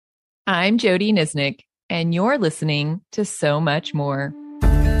I'm Jody Nisnik, and you're listening to So Much More.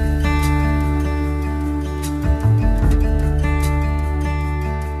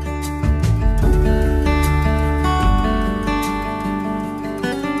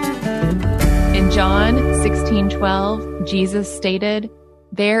 In John 16:12, Jesus stated,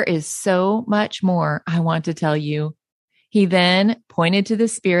 "There is so much more I want to tell you." He then pointed to the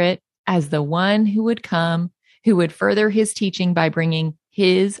Spirit as the one who would come, who would further his teaching by bringing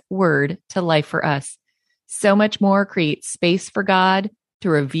his word to life for us. So much more creates space for God to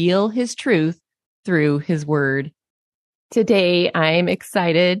reveal his truth through his word. Today, I'm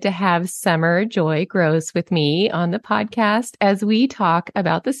excited to have Summer Joy Gross with me on the podcast as we talk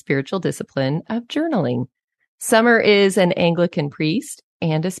about the spiritual discipline of journaling. Summer is an Anglican priest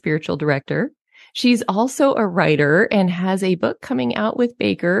and a spiritual director. She's also a writer and has a book coming out with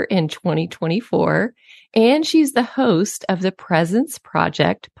Baker in 2024, and she's the host of the Presence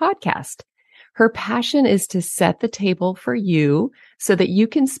Project podcast. Her passion is to set the table for you so that you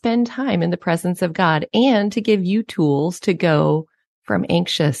can spend time in the presence of God and to give you tools to go from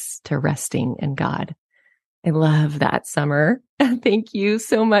anxious to resting in God. I love that, Summer. Thank you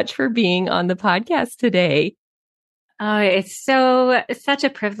so much for being on the podcast today. Oh, it's such a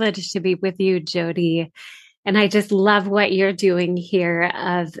privilege to be with you, Jody. And I just love what you're doing here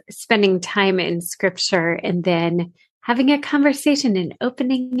of spending time in scripture and then having a conversation and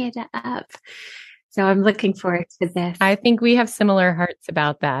opening it up. So I'm looking forward to this. I think we have similar hearts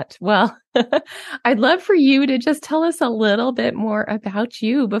about that. Well, I'd love for you to just tell us a little bit more about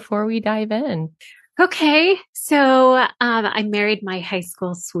you before we dive in. Okay. So, I married my high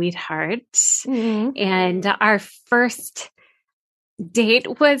school sweetheart, and our first date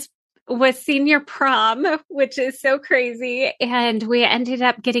was senior prom, which is so crazy. And we ended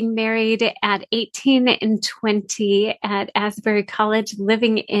up getting married at 18 and 20 at Asbury College,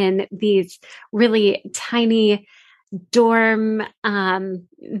 living in these really tiny dorm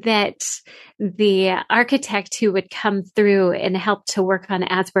that the architect who would come through and help to work on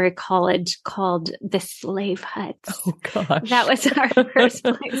Asbury College called the Slave Huts. Oh gosh. That was our first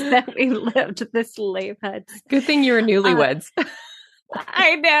place that we lived, the Slave Huts. Good thing you were newlyweds.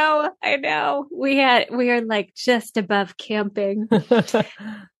 I know. We are like just above camping.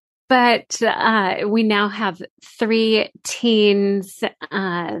 But we now have 3 teens,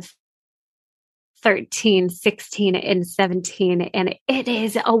 13, 16, and 17. And it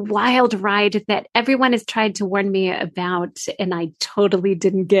is a wild ride that everyone has tried to warn me about, and I totally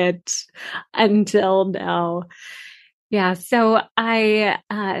didn't get until now. Yeah, so I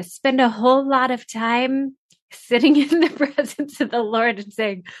spend a whole lot of time sitting in the presence of the Lord and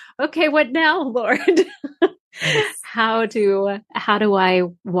saying, okay, what now, Lord? Yes. How do I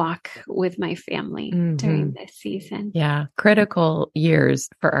walk with my family during this season? Yeah. Critical years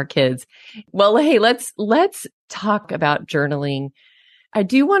for our kids. Well, hey, let's talk about journaling. I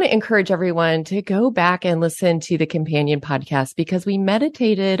do want to encourage everyone to go back and listen to the companion podcast because we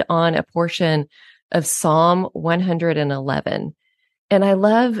meditated on a portion of Psalm 111. And I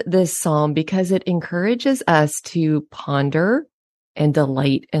love this psalm because it encourages us to ponder and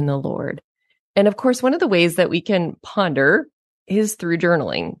delight in the Lord. And of course, one of the ways that we can ponder is through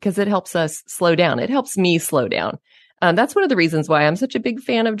journaling because it helps us slow down. It helps me slow down. That's one of the reasons why I'm such a big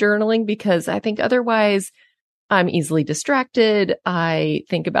fan of journaling, because I think otherwise I'm easily distracted. I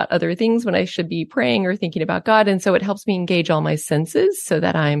think about other things when I should be praying or thinking about God. And so it helps me engage all my senses so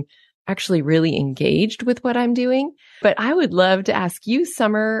that I'm actually really engaged with what I'm doing. But I would love to ask you,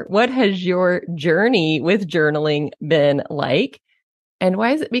 Summer, what has your journey with journaling been like? And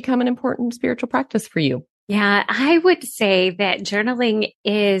why has it become an important spiritual practice for you? Yeah, I would say that journaling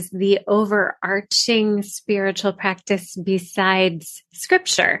is the overarching spiritual practice besides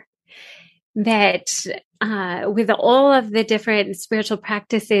scripture. That with all of the different spiritual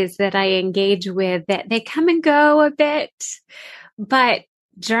practices that I engage with, that they come and go a bit, but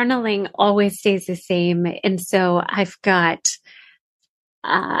journaling always stays the same. And so I've got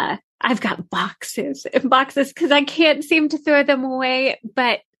boxes and boxes because I can't seem to throw them away,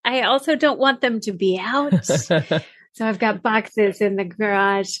 but I also don't want them to be out. So I've got boxes in the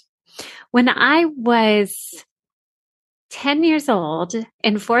garage. When I was 10 years old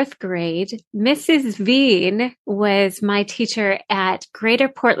in 4th grade, Mrs. Veen was my teacher at Greater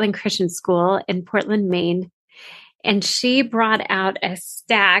Portland Christian School in Portland, Maine. And she brought out a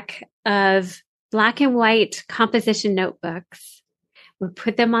stack of black and white composition notebooks. We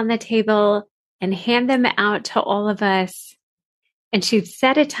put them on the table and hand them out to all of us. And she'd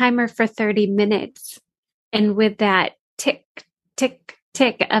set a timer for 30 minutes. And with that tick, tick,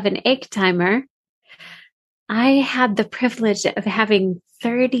 tick of an egg timer, I had the privilege of having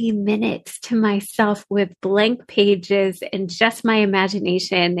 30 minutes to myself with blank pages and just my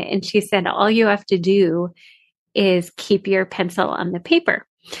imagination. And she said, all you have to do is keep your pencil on the paper.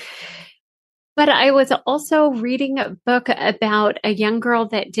 But I was also reading a book about a young girl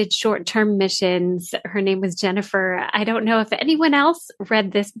that did short-term missions. Her name was Jennifer. I don't know if anyone else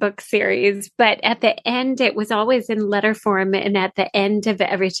read this book series, but at the end, it was always in letter form. And at the end of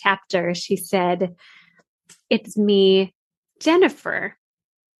every chapter, she said, "It's me, Jennifer."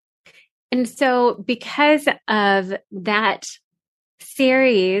 And so because of that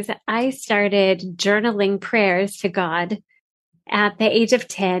series, I started journaling prayers to God at the age of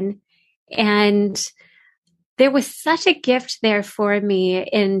 10. And there was such a gift there for me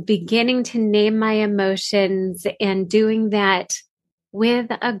in beginning to name my emotions and doing that with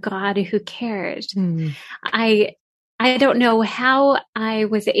a God who cared. I don't know how I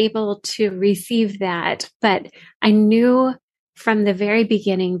was able to receive that, but I knew from the very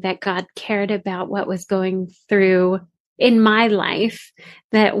beginning that God cared about what was going through in my life,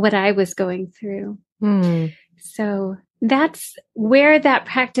 that what I was going through. So that's where that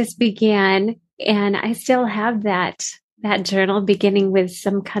practice began. And I still have that journal beginning with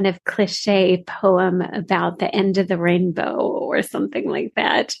some kind of cliche poem about the end of the rainbow or something like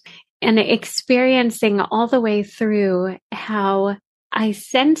that. And experiencing all the way through how I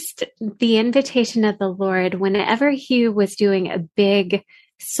sensed the invitation of the Lord whenever He was doing a big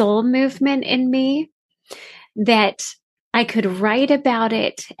soul movement in me, that I could write about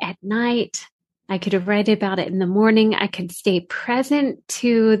it at night. I could write about it in the morning. I could stay present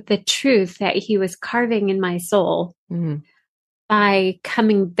to the truth that He was carving in my soul by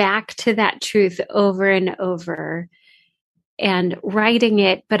coming back to that truth over and over and writing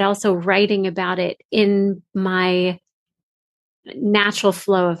it, but also writing about it in my natural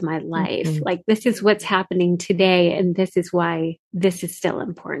flow of my life. Like, this is what's happening today, and this is why this is still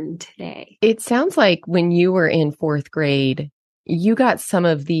important today. It sounds like when you were in fourth grade, you got some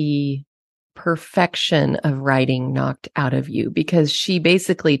of the perfection of writing knocked out of you, because she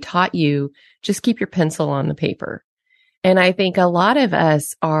basically taught you, just keep your pencil on the paper. And I think a lot of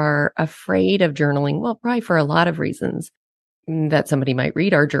us are afraid of journaling. Well, probably for a lot of reasons, that somebody might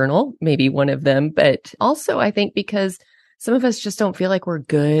read our journal, maybe one of them, but also I think because some of us just don't feel like we're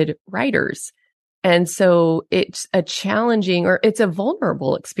good writers. And so it's a challenging, or it's a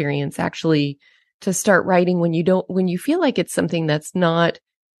vulnerable experience actually, to start writing when you feel like it's something that's not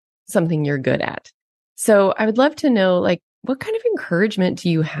something you're good at. So I would love to know, like, what kind of encouragement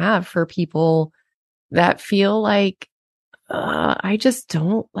do you have for people that feel like, I just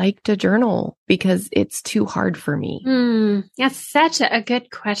don't like to journal because it's too hard for me? That's such a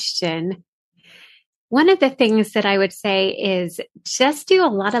good question. One of the things that I would say is just do a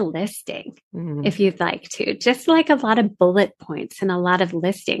lot of listing if you'd like to, just like a lot of bullet points and a lot of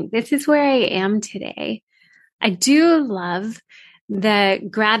listing. This is where I am today. I do love the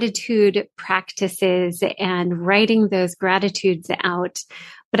gratitude practices and writing those gratitudes out,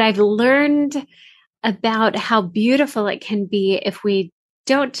 but I've learned about how beautiful it can be if we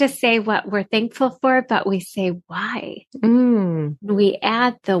don't just say what we're thankful for, but we say why. We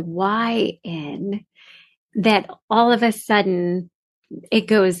add the why in, that all of a sudden it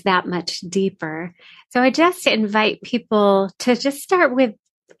goes that much deeper. So I just invite people to just start with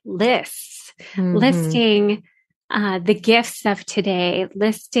lists, listing the gifts of today,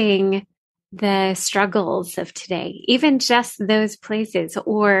 listing the struggles of today, even just those places.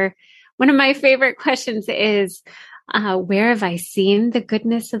 Or one of my favorite questions is, where have I seen the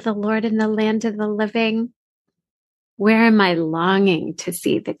goodness of the Lord in the land of the living? Where am I longing to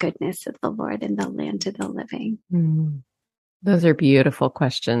see the goodness of the Lord in the land of the living? Those are beautiful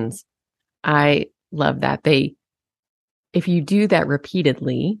questions. I love that. If you do that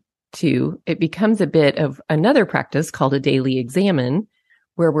repeatedly too, it becomes a bit of another practice called a daily examine,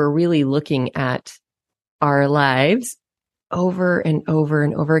 where we're really looking at our lives over and over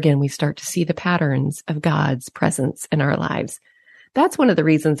and over again. We start to see the patterns of God's presence in our lives. That's one of the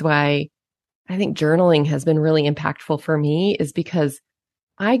reasons why I think journaling has been really impactful for me, is because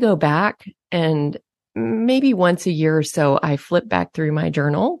I go back and maybe once a year or so, I flip back through my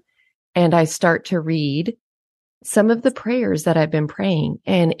journal and I start to read some of the prayers that I've been praying,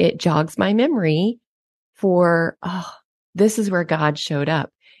 and it jogs my memory for, this is where God showed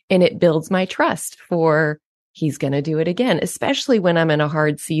up, and it builds my trust for He's going to do it again, especially when I'm in a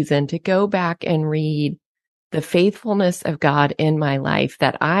hard season, to go back and read the faithfulness of God in my life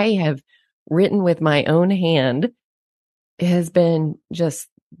that I have written with my own hand. It has been just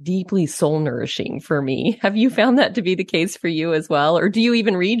deeply soul nourishing for me. Have you found that to be the case for you as well? Or do you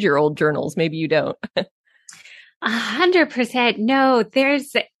even read your old journals? Maybe you don't. 100%. No,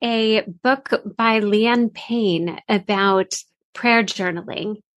 there's a book by Leanne Payne about prayer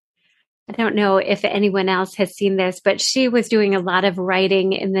journaling. I don't know if anyone else has seen this, but she was doing a lot of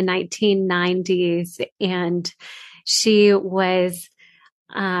writing in the 1990s, and she was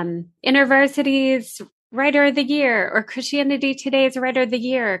InterVarsity's Writer of the Year or Christianity Today's Writer of the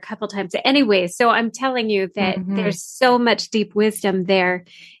Year a couple times. Anyway, so I'm telling you that there's so much deep wisdom there.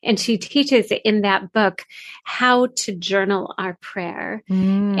 And she teaches in that book how to journal our prayer.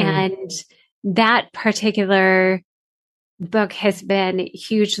 And that particular book has been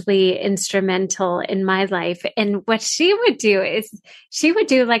hugely instrumental in my life. And what she would do is she would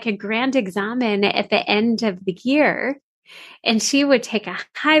do like a grand examen at the end of the year. And she would take a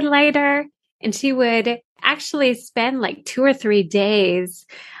highlighter and she would actually spend like 2 or 3 days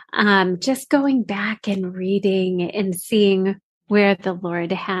just going back and reading and seeing where the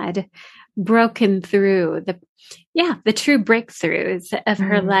Lord had broken through the true breakthroughs of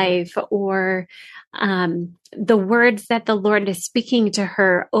her life, or the words that the Lord is speaking to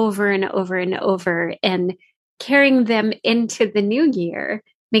her over and over and over, and carrying them into the new year,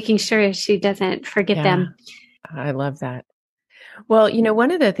 making sure she doesn't forget them. I love that. Well,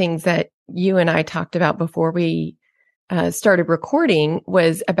 one of the things that you and I talked about before we started recording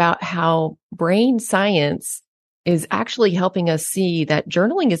was about how brain science is actually helping us see that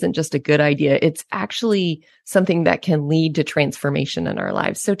journaling isn't just a good idea. It's actually something that can lead to transformation in our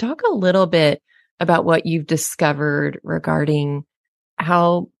lives. So talk a little bit about what you've discovered regarding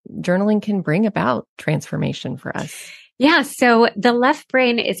how journaling can bring about transformation for us. Yeah. So the left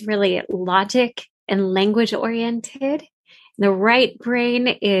brain is really logic and language oriented. The right brain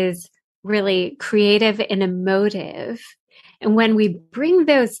is really creative and emotive. And when we bring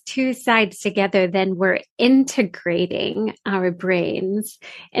those two sides together, then we're integrating our brains,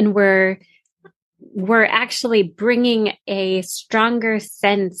 and we're actually bringing a stronger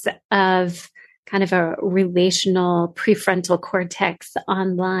sense of kind of a relational prefrontal cortex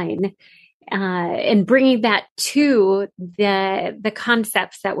online, and bringing that to the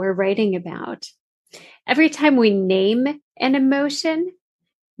concepts that we're writing about. Every time we name an emotion,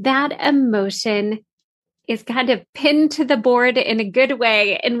 that emotion is kind of pinned to the board in a good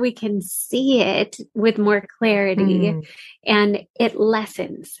way, and we can see it with more clarity and it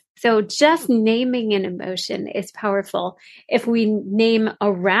lessens. So just naming an emotion is powerful. If we name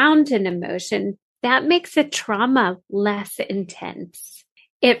around an emotion, that makes a trauma less intense.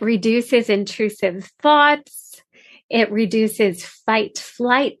 It reduces intrusive thoughts. It reduces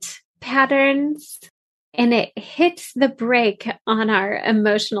fight-flight patterns. And it hits the brake on our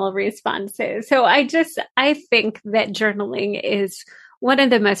emotional responses. So I think that journaling is one of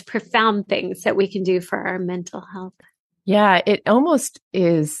the most profound things that we can do for our mental health. Yeah, it almost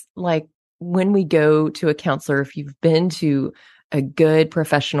is like when we go to a counselor, if you've been to a good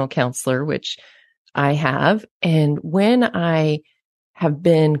professional counselor, which I have, and when I have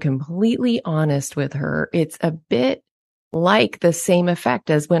been completely honest with her, it's a bit like the same effect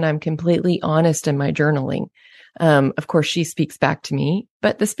as when I'm completely honest in my journaling. Of course, she speaks back to me,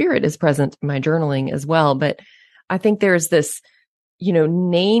 but the Spirit is present in my journaling as well. But I think there's this,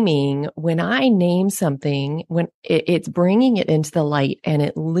 naming. When I name something, when it's bringing it into the light and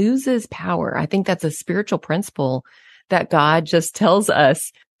it loses power. I think that's a spiritual principle that God just tells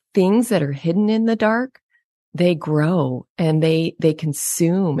us. Things that are hidden in the dark, they grow and they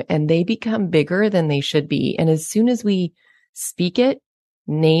consume and they become bigger than they should be. And as soon as we speak it,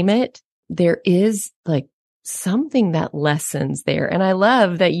 name it, there is like something that lessens there. And I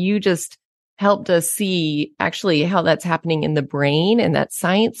love that you just helped us see actually how that's happening in the brain, and that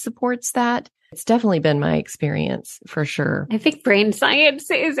science supports that. It's definitely been my experience for sure. I think brain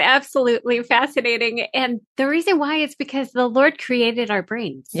science is absolutely fascinating. And the reason why is because the Lord created our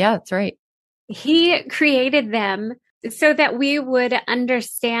brains. Yeah, that's right. He created them so that we would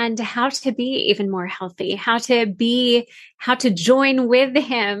understand how to be even more healthy, how to join with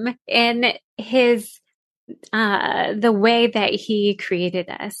him in his, the way that he created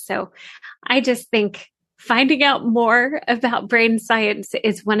us. So I just think finding out more about brain science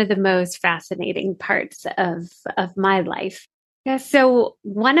is one of the most fascinating parts of my life. Yeah, so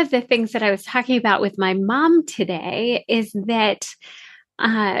one of the things that I was talking about with my mom today is that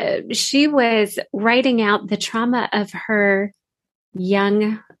she was writing out the trauma of her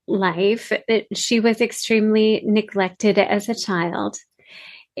young life. She was extremely neglected as a child.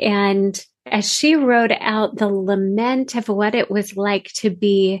 And as she wrote out the lament of what it was like to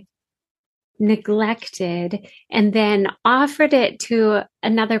be neglected and then offered it to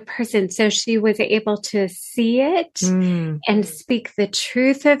another person so she was able to see it and speak the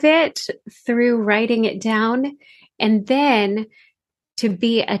truth of it through writing it down, and then to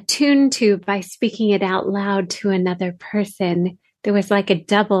be attuned to by speaking it out loud to another person. There was like a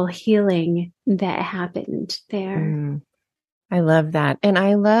double healing that happened there. I love that. And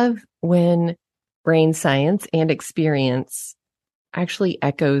I love when brain science and experience actually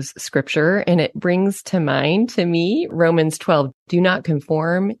echoes scripture, and it brings to mind to me Romans 12, do not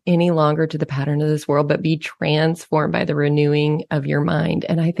conform any longer to the pattern of this world, but be transformed by the renewing of your mind.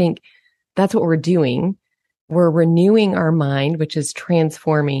 And I think that's what we're doing. We're renewing our mind, which is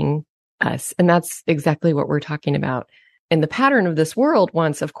transforming us. And that's exactly what we're talking about. And the pattern of this world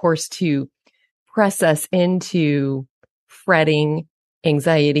wants, of course, to press us into fretting,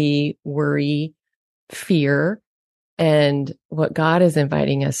 anxiety, worry, fear. And what God is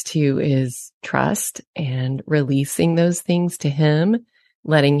inviting us to is trust and releasing those things to Him,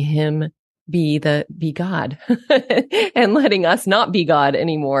 letting Him be God and letting us not be God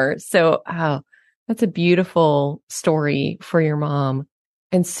anymore. So, that's a beautiful story for your mom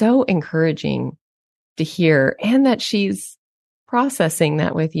and so encouraging to hear, and that she's processing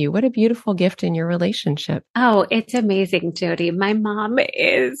that with you. What a beautiful gift in your relationship. Oh, it's amazing, Jody. My mom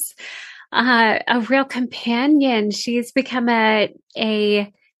is a real companion. She's become a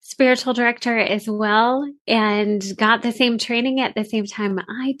spiritual director as well and got the same training at the same time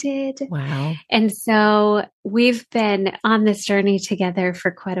I did. Wow. And so we've been on this journey together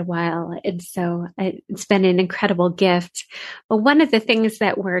for quite a while. And so it's been an incredible gift. But one of the things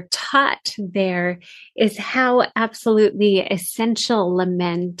that we're taught there is how absolutely essential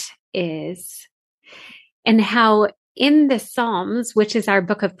lament is, and how in the Psalms, which is our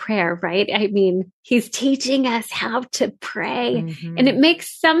book of prayer, right? I mean, he's teaching us how to pray. And it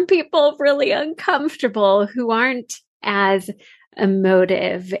makes some people really uncomfortable who aren't as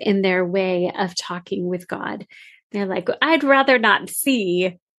emotive in their way of talking with God. They're like, I'd rather not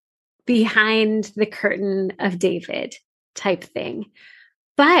see behind the curtain of David type thing.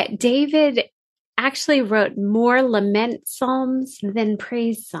 But David actually wrote more lament psalms than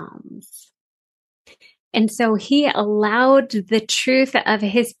praise psalms. And so he allowed the truth of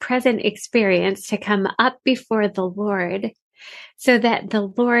his present experience to come up before the Lord so that the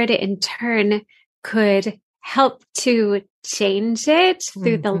Lord in turn could help to change it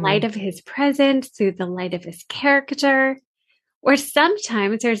through the light of his presence, through the light of his character. Or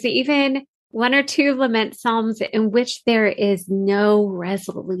sometimes there's even one or two lament psalms in which there is no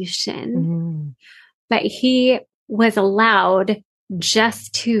resolution, but he was allowed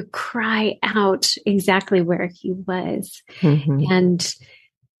just to cry out exactly where he was and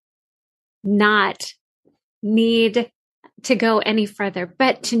not need to go any further,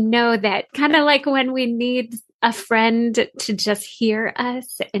 but to know that, kind of like when we need a friend to just hear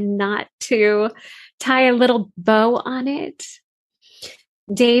us and not to tie a little bow on it.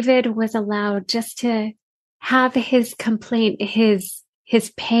 David was allowed just to have his complaint, his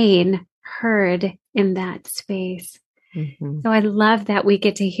pain heard in that space. So I love that we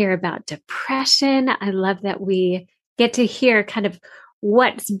get to hear about depression. I love that we get to hear kind of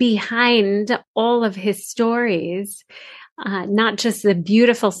what's behind all of his stories, not just the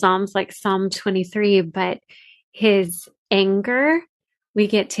beautiful Psalms like Psalm 23, but his anger. We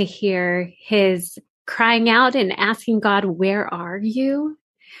get to hear his crying out and asking God, where are you?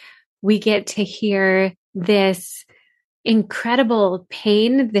 We get to hear this incredible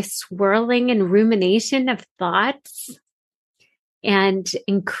pain, this swirling and rumination of thoughts, and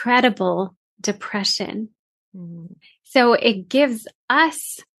incredible depression. So it gives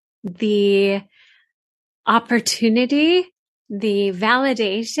us the opportunity, the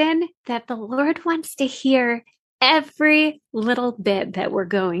validation that the Lord wants to hear every little bit that we're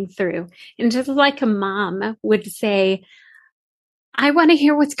going through. And just like a mom would say, I want to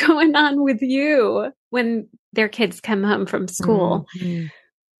hear what's going on with you when their kids come home from school.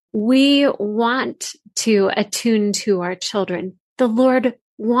 We want to attune to our children. The Lord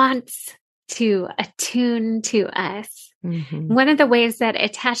wants to attune to us. One of the ways that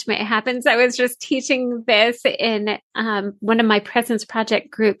attachment happens, I was just teaching this in one of my Presence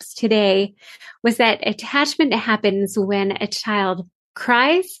Project groups today, was that attachment happens when a child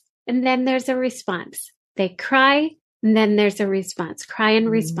cries and then there's a response. They cry and then there's a response. Cry and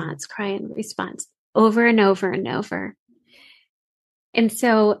response, cry and response, over and over and over. And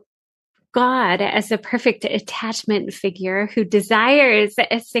so God, as the perfect attachment figure who desires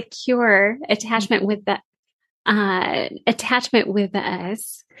a secure attachment with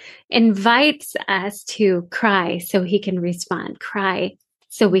us, invites us to cry so he can respond. Cry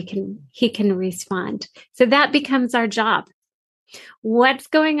so he can respond. So that becomes our job. What's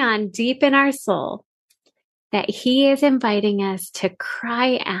going on deep in our soul that he is inviting us to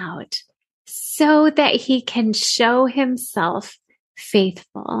cry out so that he can show himself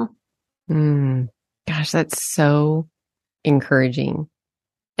faithful. Gosh, that's so encouraging.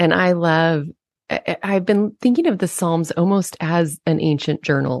 And I've been thinking of the Psalms almost as an ancient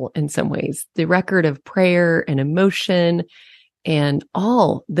journal in some ways, the record of prayer and emotion and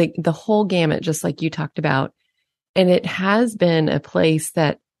all the whole gamut, just like you talked about. And it has been a place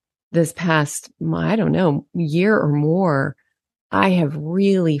that this past, I don't know, year or more, I have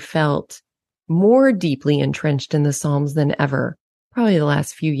really felt more deeply entrenched in the Psalms than ever, probably the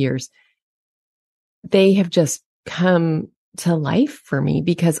last few years. They have just come to life for me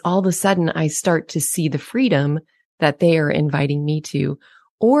because all of a sudden I start to see the freedom that they are inviting me to,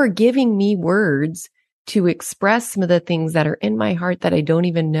 or giving me words to express some of the things that are in my heart that I don't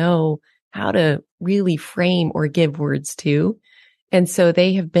even know how to really frame or give words to. And so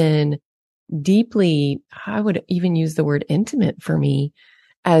they have been deeply, I would even use the word intimate for me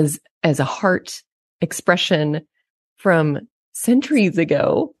as a heart expression from centuries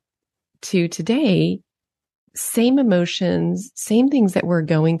ago to today. Same emotions, same things that we're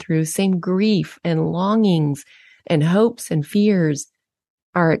going through, same grief and longings and hopes and fears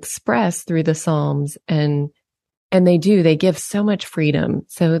are expressed through the Psalms. And they give so much freedom.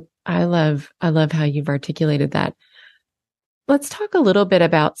 So I love how you've articulated that. Let's talk a little bit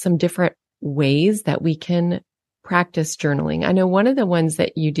about some different ways that we can practice journaling. I know one of the ones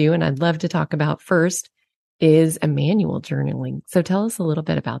that you do, and I'd love to talk about first, is Emmanuel journaling. So tell us a little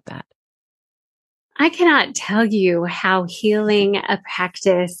bit about that. I cannot tell you how healing a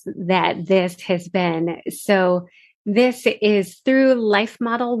practice that this has been. So this is through Life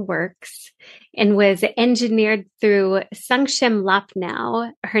Model Works and was engineered through Sungshim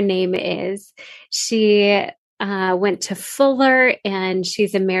Lapnow. Her name is. She went to Fuller, and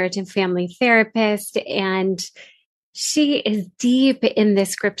she's a marriage and family therapist, and she is deep in the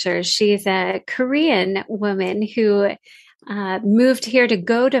scriptures. She's a Korean woman who moved here to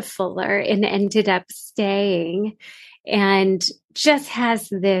go to Fuller and ended up staying, and just has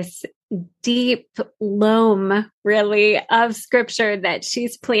this deep loam, really, of scripture that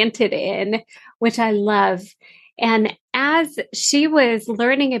she's planted in, which I love. And as she was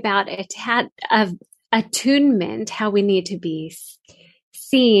learning about attunement, how we need to be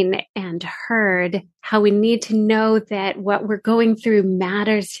seen and heard, how we need to know that what we're going through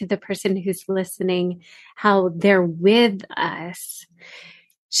matters to the person who's listening, how they're with us,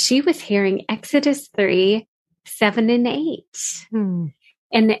 she was hearing Exodus 3, 7 and 8.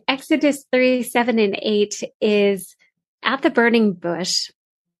 And Exodus 3, 7 and 8 is at the burning bush.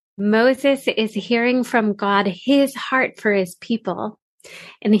 Moses is hearing from God his heart for his people.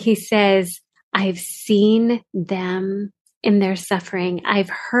 And he says, I've seen them in their suffering. I've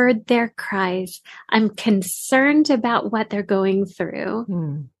heard their cries. I'm concerned about what they're going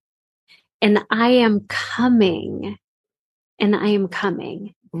through. And I am coming.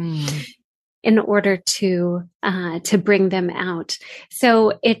 In order to bring them out.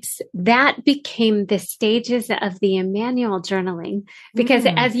 So that became the stages of the Emmanuel journaling, because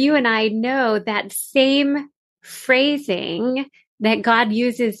as you and I know, that same phrasing that God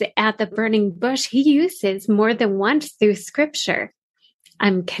uses at the burning bush, he uses more than once through scripture.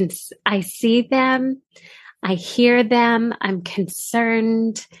 I see them, I hear them, I'm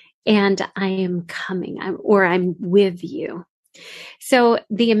concerned, and I am coming, I'm with you. So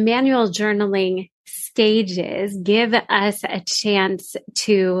the Emmanuel journaling stages give us a chance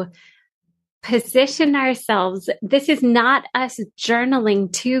to position ourselves. This is not us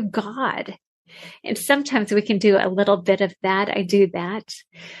journaling to God. And sometimes we can do a little bit of that. I do that.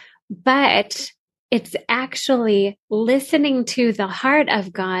 But it's actually listening to the heart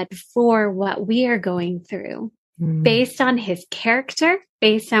of God for what we are going through, based on his character,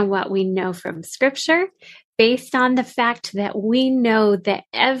 based on what we know from scripture, based on the fact that we know that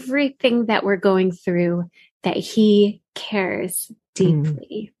everything that we're going through, that he cares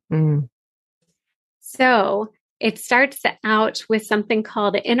deeply. So it starts out with something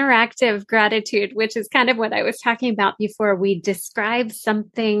called interactive gratitude, which is kind of what I was talking about before. We describe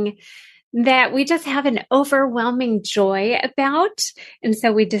something that we just have an overwhelming joy about. And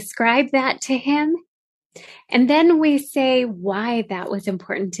so we describe that to him. And then we say why that was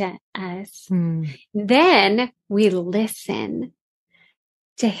important to us. Then we listen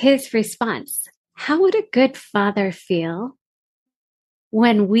to his response. How would a good father feel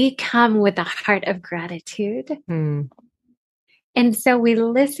when we come with a heart of gratitude? And so we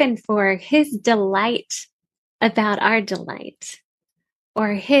listen for his delight about our delight. or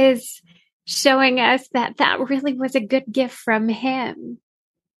his showing us that that really was a good gift from him.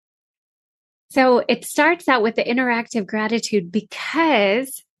 So it starts out with the interactive gratitude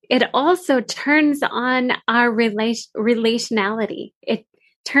because it also turns on our relationality. It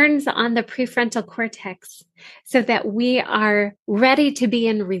turns on the prefrontal cortex so that we are ready to be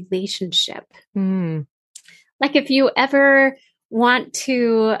in relationship. Like if you ever want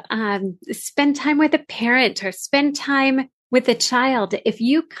to spend time with a parent or spend time with a child, if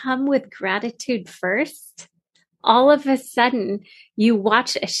you come with gratitude first, all of a sudden you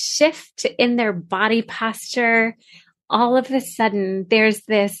watch a shift in their body posture. All of a sudden there's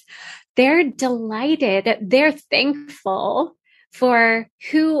this, they're delighted, they're thankful for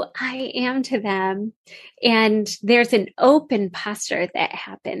who I am to them. And there's an open posture that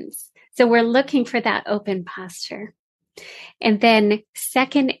happens. So we're looking for that open posture. And then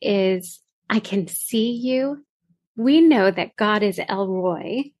second is, I can see you. We know that God is El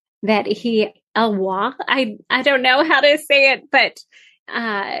Roi, that he, El Roi, I don't know how to say it, but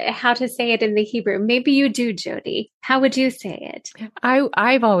how to say it in the Hebrew. Maybe you do, Jody. How would you say it?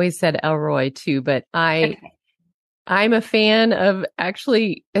 I've always said El Roi too, but I'm a fan of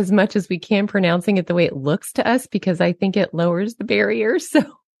actually as much as we can pronouncing it the way it looks to us because I think it lowers the barrier. So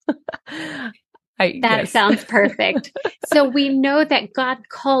that sounds perfect. So we know that God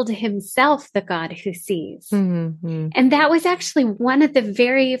called himself the God who sees. Mm-hmm. And that was actually one of the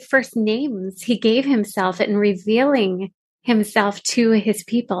very first names he gave himself in revealing himself to his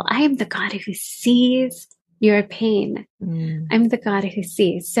people. I am the God who sees your pain. I'm the God who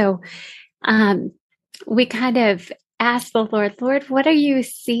sees. So we kind of ask the Lord, what are you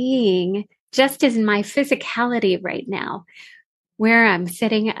seeing just as my physicality right now? Where I'm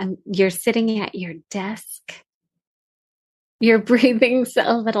sitting, you're sitting at your desk. Your breathing's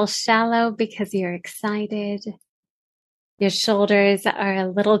a little shallow because you're excited. Your shoulders are a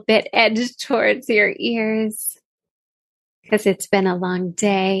little bit edged towards your ears because it's been a long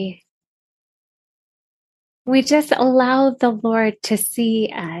day. We just allow the Lord to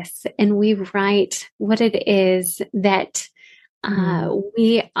see us, and we write what it is that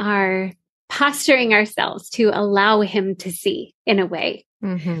we are posturing ourselves to allow him to see in a way,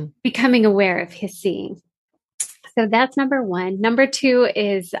 becoming aware of his seeing. So that's number one. Number two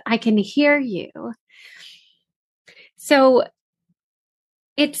is I can hear you. So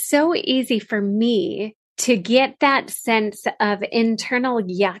it's so easy for me to get that sense of internal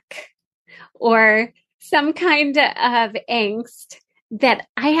yuck or some kind of angst that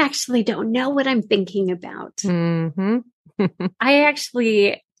I actually don't know what I'm thinking about. I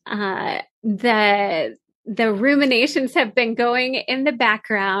actually, the ruminations have been going in the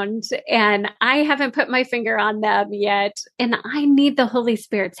background and I haven't put my finger on them yet. And I need the Holy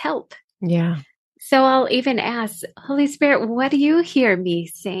Spirit's help. Yeah. So I'll even ask, Holy Spirit, what do you hear me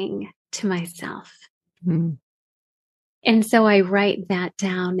saying to myself? And so I write that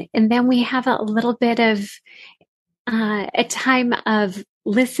down. And then we have a little bit of a time of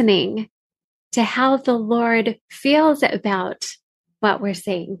listening to how the Lord feels about what we're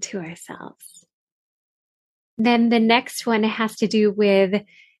saying to ourselves. Then the next one has to do with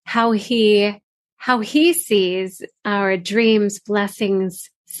how he sees our dreams, blessings,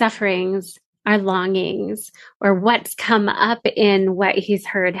 sufferings, our longings, or what's come up in what he's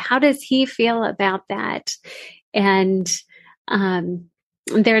heard. How does he feel about that? And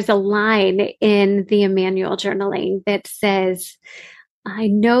there's a line in the Emmanuel journaling that says, I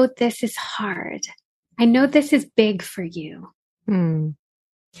know this is hard. I know this is big for you.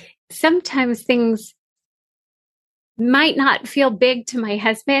 Sometimes things might not feel big to my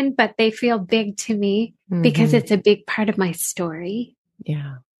husband, but they feel big to me because it's a big part of my story.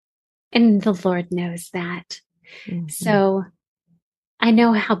 Yeah. And the Lord knows that. So I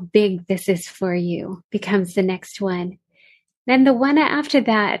know how big this is for you becomes the next one. Then the one after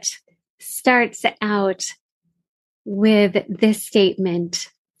that starts out with this statement,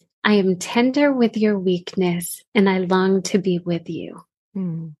 I am tender with your weakness and I long to be with you.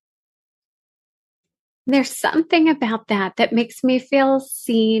 There's something about that makes me feel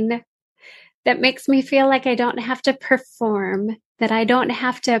seen, that makes me feel like I don't have to perform, that I don't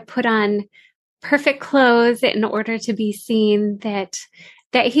have to put on perfect clothes in order to be seen, that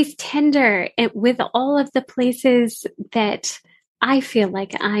he's tender with all of the places that I feel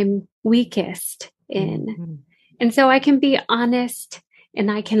like I'm weakest in. And so I can be honest and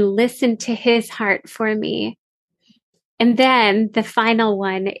I can listen to his heart for me. And then the final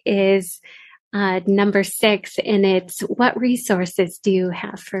one is number 6, and it's, what resources do you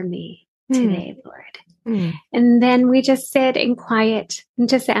have for me today, Lord? And then we just sit in quiet and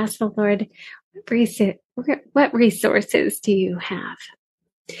just ask the Lord, what resources do you have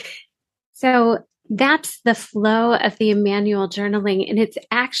So that's the flow of the Emmanuel journaling. And it's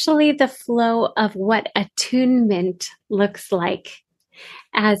actually the flow of what attunement looks like,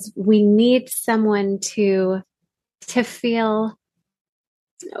 as we need someone to feel,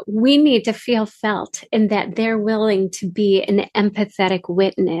 we need to feel felt, and that they're willing to be an empathetic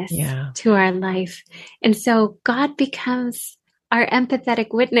witness to our life. And so God becomes our empathetic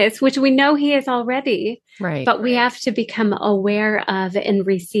witness, which we know he is already, right? But we have to become aware of and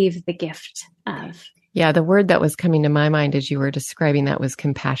receive the gift of. Yeah, the word that was coming to my mind as you were describing that was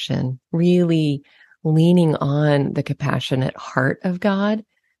compassion, really leaning on the compassionate heart of God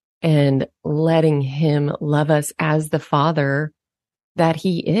and letting him love us as the Father that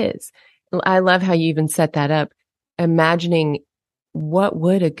he is. I love how you even set that up, imagining what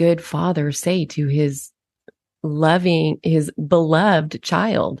would a good father say to his beloved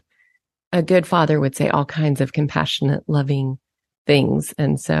child. A good father would say all kinds of compassionate, loving things.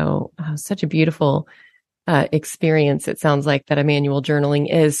 And so such a beautiful experience, it sounds like, that Emmanuel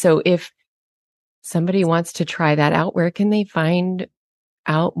journaling is. So if somebody wants to try that out, where can they find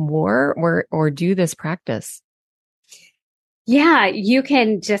out more or do this practice? Yeah, you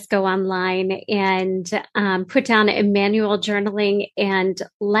can just go online and put down Emmanuel journaling, and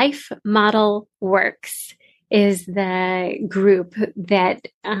Life Model Works is the group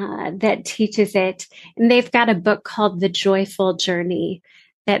that teaches it. And they've got a book called The Joyful Journey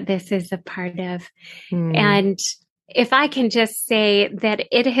that this is a part of. And if I can just say that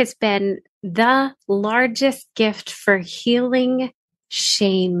it has been the largest gift for healing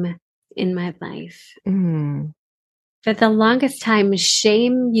shame in my life. For the longest time,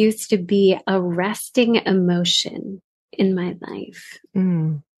 shame used to be a resting emotion in my life.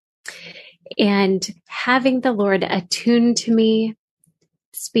 And having the Lord attune to me,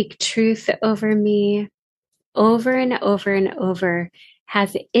 speak truth over me over and over and over,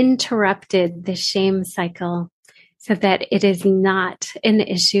 has interrupted the shame cycle so that it is not an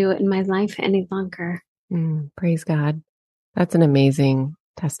issue in my life any longer. Praise God. That's an amazing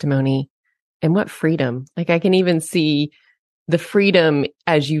testimony. And what freedom. Like, I can even see the freedom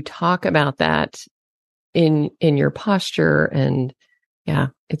as you talk about that in your posture. And yeah,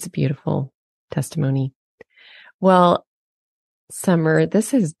 it's a beautiful testimony. Well, Summer,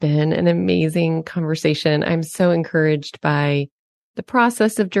 this has been an amazing conversation. I'm so encouraged by the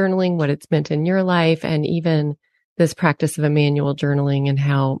process of journaling, what it's meant in your life, and even this practice of Emmanuel journaling and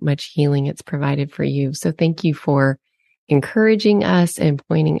how much healing it's provided for you. So thank you for encouraging us and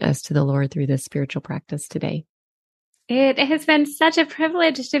pointing us to the Lord through this spiritual practice today. It has been such a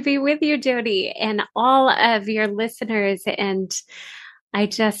privilege to be with you, Jody, and all of your listeners. And I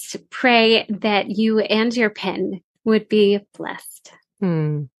just pray that you and your pen would be blessed.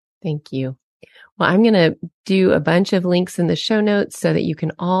 Thank you. Well, I'm going to do a bunch of links in the show notes so that you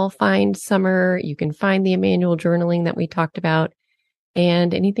can all find Summer. You can find the Emmanuel journaling that we talked about,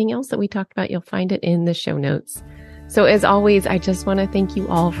 and anything else that we talked about, you'll find it in the show notes. So as always, I just want to thank you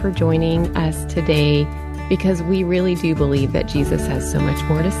all for joining us today, because we really do believe that Jesus has so much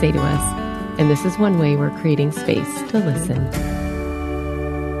more to say to us. And this is one way we're creating space to listen.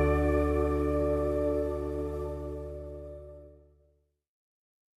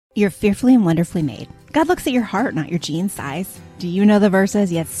 You're fearfully and wonderfully made. God looks at your heart, not your jean size. Do you know the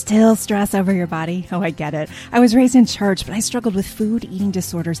verses, yet still stress over your body? Oh, I get it. I was raised in church, but I struggled with food, eating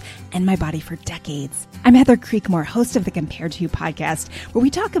disorders, and my body for decades. I'm Heather Creekmore, host of the Compared to You podcast, where we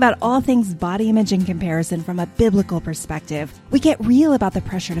talk about all things body image and comparison from a biblical perspective. We get real about the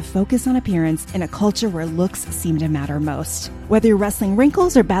pressure to focus on appearance in a culture where looks seem to matter most. Whether you're wrestling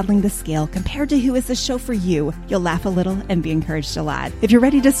wrinkles or battling the scale, Compared to Who is the show for you. You'll laugh a little and be encouraged a lot. If you're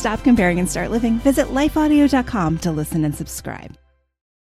ready to stop comparing and start living, visit lifeaudio.com to listen and subscribe.